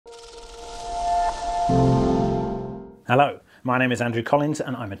Hello, my name is Andrew Collins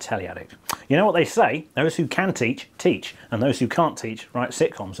and I'm a telly addict. You know what they say, those who can teach, teach, and those who can't teach write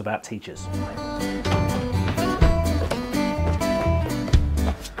sitcoms about teachers.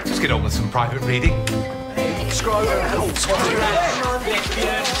 Let's get on with some private reading.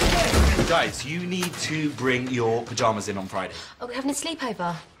 Guys, you need to bring your pyjamas in on Friday. Are we having a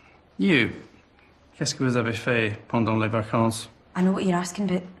sleepover? You? Qu'est-ce que vous avez fait pendant les vacances? I know what you're asking,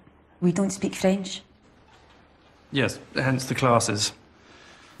 but we don't speak French. Yes, hence the classes.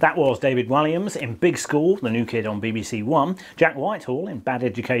 That was David Walliams in Big School, the new kid on BBC One, Jack Whitehall in Bad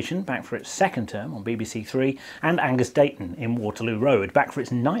Education, back for its second term on BBC Three, and Angus Dayton in Waterloo Road, back for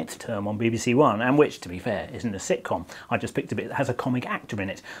its ninth term on BBC One, and which, to be fair, isn't a sitcom. I just picked a bit that has a comic actor in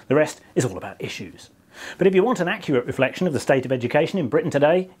it. The rest is all about issues. But if you want an accurate reflection of the state of education in Britain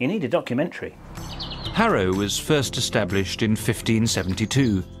today, you need a documentary. Harrow was first established in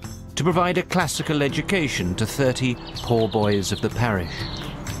 1572 to provide a classical education to 30 poor boys of the parish.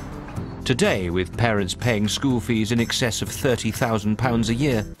 Today, with parents paying school fees in excess of £30,000 a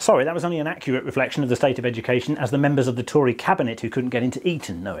year. Sorry, that was only an accurate reflection of the state of education as the members of the Tory cabinet who couldn't get into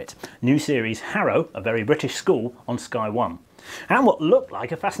Eton know it. New series Harrow, a very British school, on Sky One. And what looked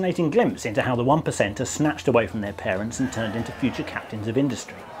like a fascinating glimpse into how the 1% are snatched away from their parents and turned into future captains of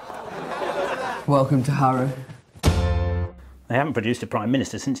industry. Welcome to Harrow. They haven't produced a Prime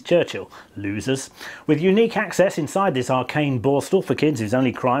Minister since Churchill. Losers. With unique access inside this arcane borstal for kids whose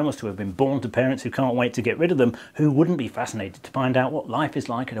only crime was to have been born to parents who can't wait to get rid of them, who wouldn't be fascinated to find out what life is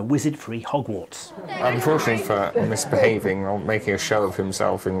like at a wizard-free Hogwarts? Unfortunately for misbehaving or making a show of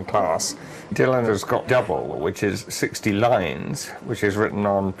himself in class, Dylan has got double, which is 60 lines, which is written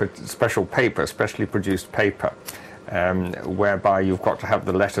on special paper, specially produced paper, whereby you've got to have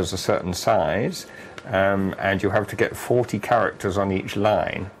the letters a certain size, and you have to get 40 characters on each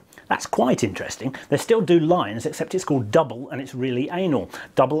line. That's quite interesting. They still do lines, except it's called double and it's really anal.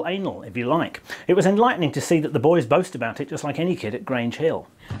 Double anal, if you like. It was enlightening to see that the boys boast about it just like any kid at Grange Hill.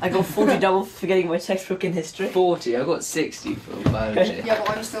 I got 40 double for getting my textbook in history. 40, I got 60 for biology. Yeah,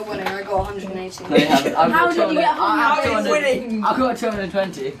 but I'm still winning, I got 180. No, you haven't. How did you get 180? I got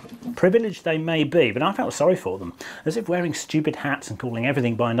 220. Privileged they may be, but I felt sorry for them. As if wearing stupid hats and calling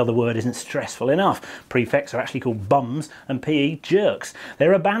everything by another word isn't stressful enough. Prefects are actually called bums and PE jerks.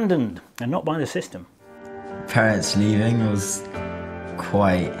 They're abandoned, and not by the system. Parents leaving was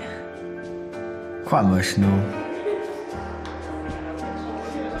quite emotional.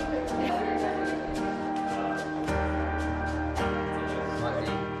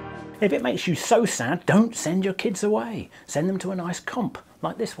 If it makes you so sad, don't send your kids away. Send them to a nice comp,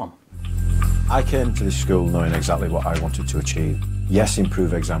 like this one. I came to this school knowing exactly what I wanted to achieve. Yes,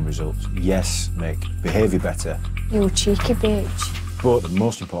 improve exam results. Yes, make behaviour better. You cheeky bitch. But the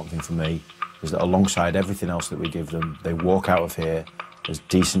most important thing for me is that alongside everything else that we give them, they walk out of here as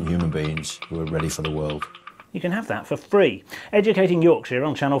decent human beings who are ready for the world. You can have that for free. Educating Yorkshire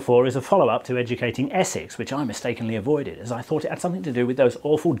on Channel 4 is a follow-up to Educating Essex, which I mistakenly avoided, as I thought it had something to do with those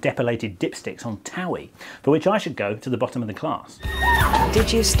awful depilated dipsticks on Towie, for which I should go to the bottom of the class.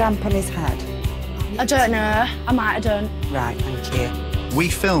 Did you stamp on his head? I don't know, I might have done. Right, thank you. We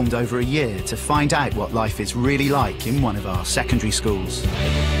filmed over a year to find out what life is really like in one of our secondary schools.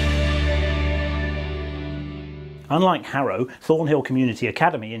 Unlike Harrow, Thornhill Community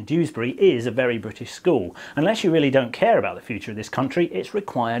Academy in Dewsbury is a very British school. Unless you really don't care about the future of this country, it's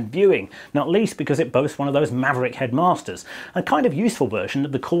required viewing, not least because it boasts one of those maverick headmasters, a kind of useful version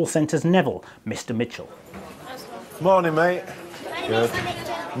of the call centre's Neville, Mr Mitchell. Morning, mate. Good.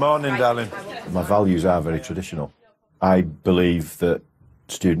 Morning, darling. My values are very traditional. I believe that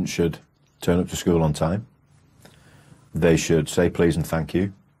students should turn up to school on time. They should say please and thank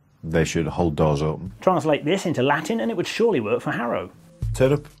you. They should hold doors open. Translate this into Latin and it would surely work for Harrow.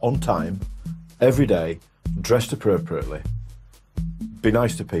 Turn up on time, every day, dressed appropriately, be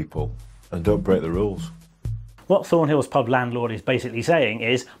nice to people, and don't break the rules. What Thornhill's pub landlord is basically saying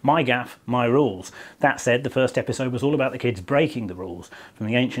is, my gaff, my rules. That said, the first episode was all about the kids breaking the rules, from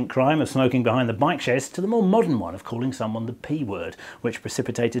the ancient crime of smoking behind the bike sheds to the more modern one of calling someone the P word, which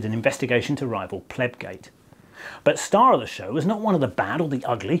precipitated an investigation to rival Plebgate. But star of the show was not one of the bad or the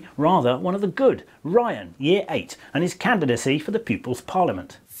ugly, rather one of the good, Ryan, Year 8, and his candidacy for the Pupils'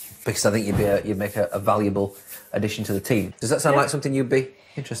 Parliament. Because I think you'd make a valuable addition to the team. Does that sound like something you'd be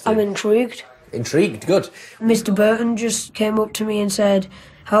interested in? I'm intrigued. Intrigued? Good. Mr Burton just came up to me and said,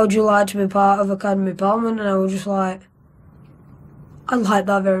 how would you like to be part of Academy Parliament? And I was just like, I'd like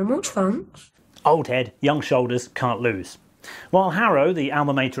that very much, thanks. Old head, young shoulders, can't lose. While Harrow, the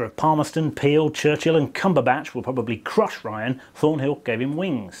alma mater of Palmerston, Peel, Churchill and Cumberbatch, will probably crush Ryan, Thornhill gave him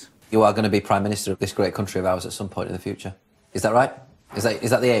wings. You are going to be Prime Minister of this great country of ours at some point in the future. Is that right? Is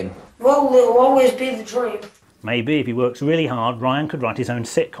that the aim? Well, it'll always be the dream. Maybe if he works really hard, Ryan could write his own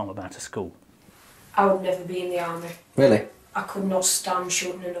sitcom about a school. I would never be in the army. Really? I could not stand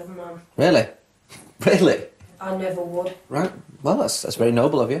shooting another man. Really? Really? I never would. Right. Well, that's very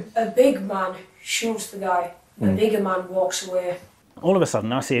noble of you. A big man shoots the guy. A bigger man walks away. All of a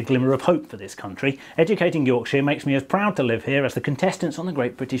sudden I see a glimmer of hope for this country. Educating Yorkshire makes me as proud to live here as the contestants on the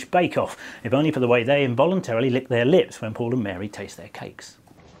Great British Bake Off, if only for the way they involuntarily lick their lips when Paul and Mary taste their cakes.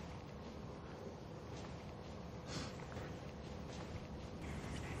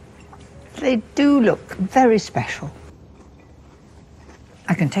 They do look very special.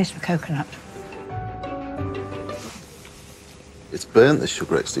 I can taste the coconut. It's burnt, the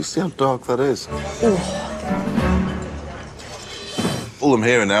sugar. Do you see how dark that is? All I'm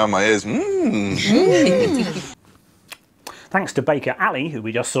hearing now in my ears, Thanks to Baker Ali, who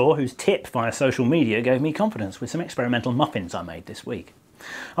we just saw, whose tip via social media gave me confidence with some experimental muffins I made this week.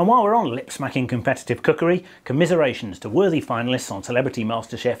 And while we're on lip-smacking competitive cookery, commiserations to worthy finalists on Celebrity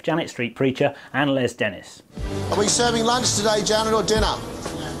MasterChef Janet Street Preacher and Les Dennis. Are we serving lunch today, Janet, or dinner?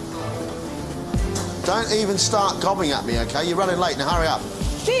 Don't even start gobbling at me, OK? You're running late, now hurry up.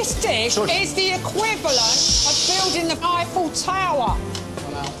 This dish is the equivalent of building the Eiffel Tower.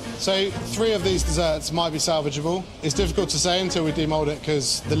 So 3 of these desserts might be salvageable. It's difficult to say until we demould it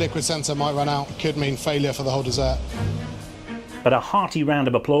because the liquid sensor might run out. Could mean failure for the whole dessert. But a hearty round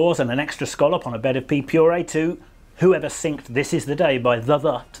of applause and an extra scallop on a bed of pea puree to whoever synced This Is the Day by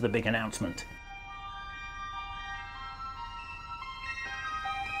the to the big announcement.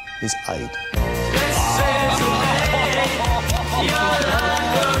 His aid.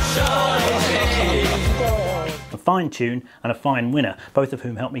 A fine tune and a fine winner, both of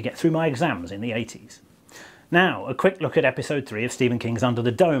whom helped me get through my exams in the 80s. Now, a quick look at episode 3 of Stephen King's Under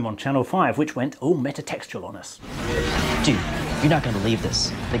the Dome on Channel 5, which went all metatextual on us. Dude, you're not gonna believe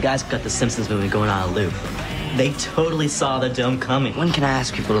this. The guys got the Simpsons movie going on a loop. They totally saw the dome coming. When can I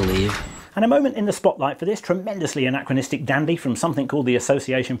ask people to leave? And a moment in the spotlight for this tremendously anachronistic dandy from something called the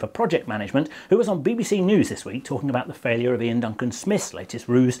Association for Project Management, who was on BBC News this week talking about the failure of Ian Duncan Smith's latest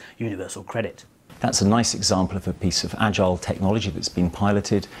ruse, Universal Credit. That's a nice example of a piece of agile technology that's been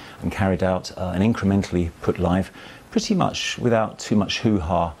piloted and carried out and incrementally put live, pretty much without too much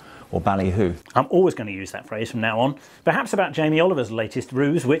hoo-ha or ballyhoo. I'm always going to use that phrase from now on. Perhaps about Jamie Oliver's latest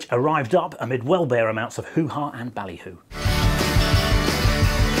ruse, which arrived up amid well-bare amounts of hoo-ha and ballyhoo.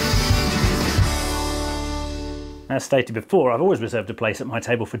 As stated before, I've always reserved a place at my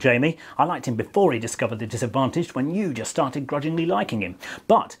table for Jamie. I liked him before he discovered the disadvantage when you just started grudgingly liking him.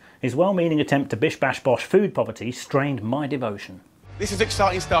 But his well-meaning attempt to bish-bash-bosh food poverty strained my devotion. This is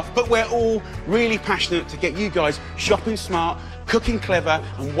exciting stuff, but we're all really passionate to get you guys shopping smart, cooking clever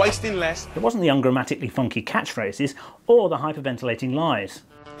and wasting less. It wasn't the ungrammatically funky catchphrases or the hyperventilating lies.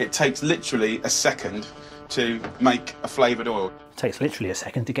 It takes literally a second to make a flavoured oil. It takes literally a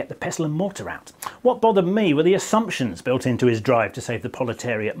second to get the pestle and mortar out. What bothered me were the assumptions built into his drive to save the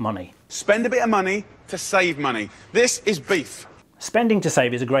proletariat money. Spend a bit of money to save money. This is beef. Spending to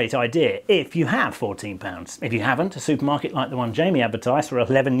save is a great idea if you have £14. If you haven't, a supermarket like the one Jamie advertised for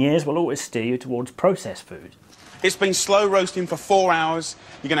 11 years will always steer you towards processed food. It's been slow roasting for 4 hours.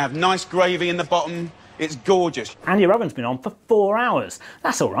 You're going to have nice gravy in the bottom. It's gorgeous. And your oven's been on for 4 hours.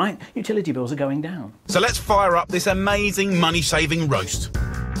 That's all right. Utility bills are going down. So let's fire up this amazing money-saving roast.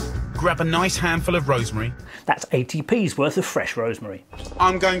 Grab a nice handful of rosemary. That's 80p's worth of fresh rosemary.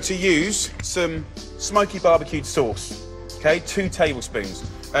 I'm going to use some smoky barbecued sauce. Okay, 2 tablespoons.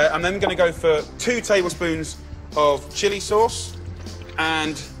 I'm then going to go for 2 tablespoons of chili sauce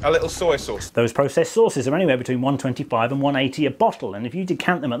and a little soy sauce. Those processed sauces are anywhere between $1.25 and $1.80 a bottle, and if you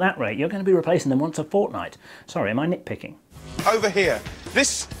decant them at that rate, you're going to be replacing them once a fortnight. Sorry, am I nitpicking? Over here,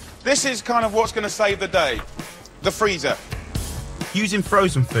 this is kind of what's going to save the day. The freezer. Using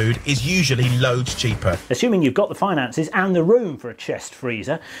frozen food is usually loads cheaper. Assuming you've got the finances and the room for a chest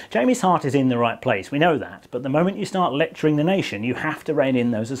freezer, Jamie's heart is in the right place, we know that, but the moment you start lecturing the nation, you have to rein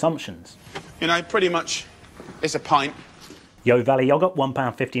in those assumptions. You know, pretty much it's a pint. Yo Valley yoghurt,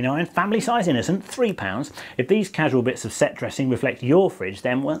 £1.59, family size innocent, £3. If these casual bits of set dressing reflect your fridge,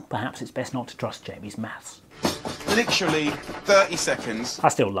 then, well, perhaps it's best not to trust Jamie's maths. Literally 30 seconds. I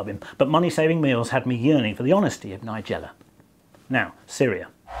still love him, but money-saving meals had me yearning for the honesty of Nigella. Now, Syria.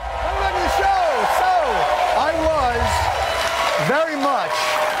 Welcome to the show! So, I was very much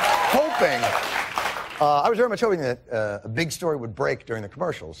hoping I was very much hoping that a big story would break during the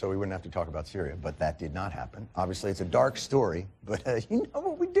commercials so we wouldn't have to talk about Syria, but that did not happen. Obviously, it's a dark story, but you know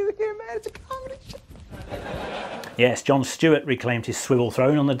what we do here, man? It's a comedy show. Yes, Jon Stewart reclaimed his swivel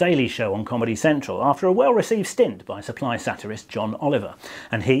throne on The Daily Show on Comedy Central after a well-received stint by supply satirist John Oliver.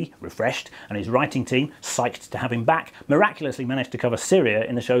 And he, refreshed, and his writing team, psyched to have him back, miraculously managed to cover Syria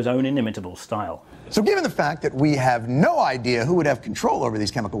in the show's own inimitable style. So given the fact that we have no idea who would have control over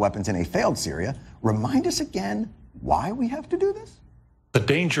these chemical weapons in a failed Syria, remind us again why we have to do this? The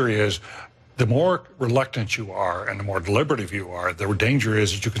danger is the more reluctant you are and the more deliberative you are, the danger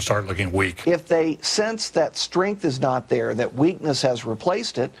is that you can start looking weak. If they sense that strength is not there, that weakness has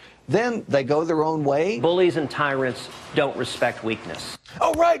replaced it, then they go their own way. Bullies and tyrants don't respect weakness.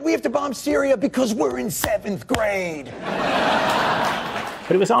 Oh, right, we have to bomb Syria because we're in 7th grade.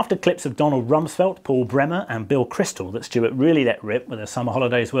 But it was after clips of Donald Rumsfeld, Paul Bremer and Bill Kristol that Stewart really let rip with a summer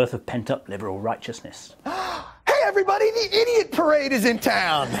holiday's worth of pent-up liberal righteousness. Hey, everybody, the idiot parade is in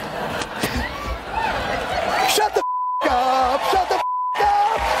town. Shut the up! Shut the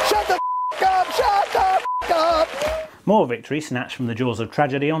up! Shut the up! Shut the up! More victory snatched from the jaws of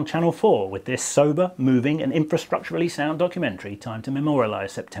tragedy on Channel 4 with this sober, moving and infrastructurally sound documentary timed to memorialise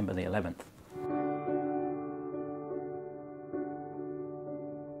September the 11th.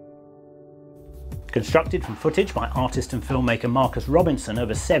 Constructed from footage by artist and filmmaker Marcus Robinson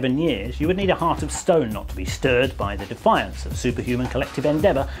over 7 years, you would need a heart of stone not to be stirred by the defiance of superhuman collective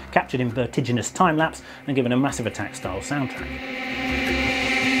endeavour captured in vertiginous time-lapse and given a Massive Attack-style soundtrack.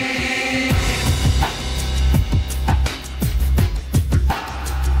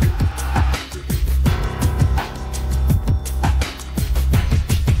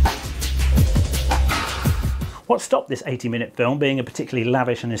 What stopped this 80-minute film being a particularly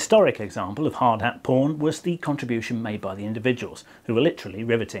lavish and historic example of hard hat porn was the contribution made by the individuals, who were literally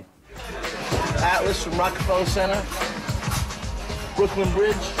riveting. Atlas from Rockefeller Center, Brooklyn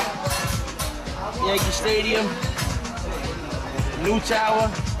Bridge, Yankee Stadium, New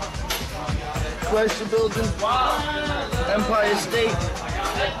Tower, Chrysler Building, Empire State,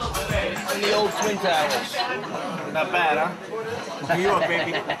 and the old Twin Towers. Not bad, huh? New York,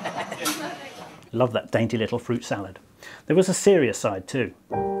 baby. Love that dainty little fruit salad. There was a serious side too.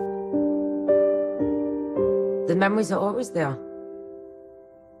 The memories are always there.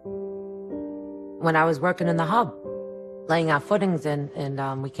 When I was working in the hub, laying out footings and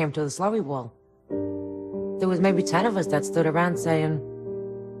we came to the slurry wall, there was maybe 10 of us that stood around saying,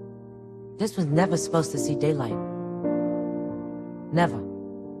 this was never supposed to see daylight. Never.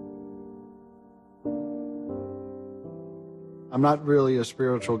 I'm not really a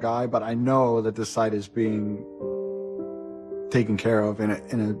spiritual guy, but I know that this site is being taken care of in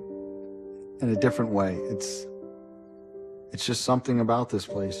a different way. It's just something about this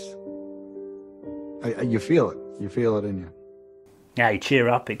place. You feel it. You feel it in you. Hey, cheer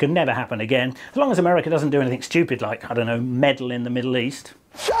up. It could never happen again. As long as America doesn't do anything stupid like, I don't know, meddle in the Middle East.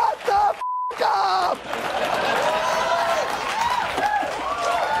 Shut the f*** up!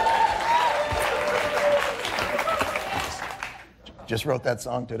 Just wrote that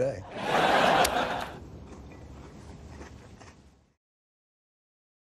song today.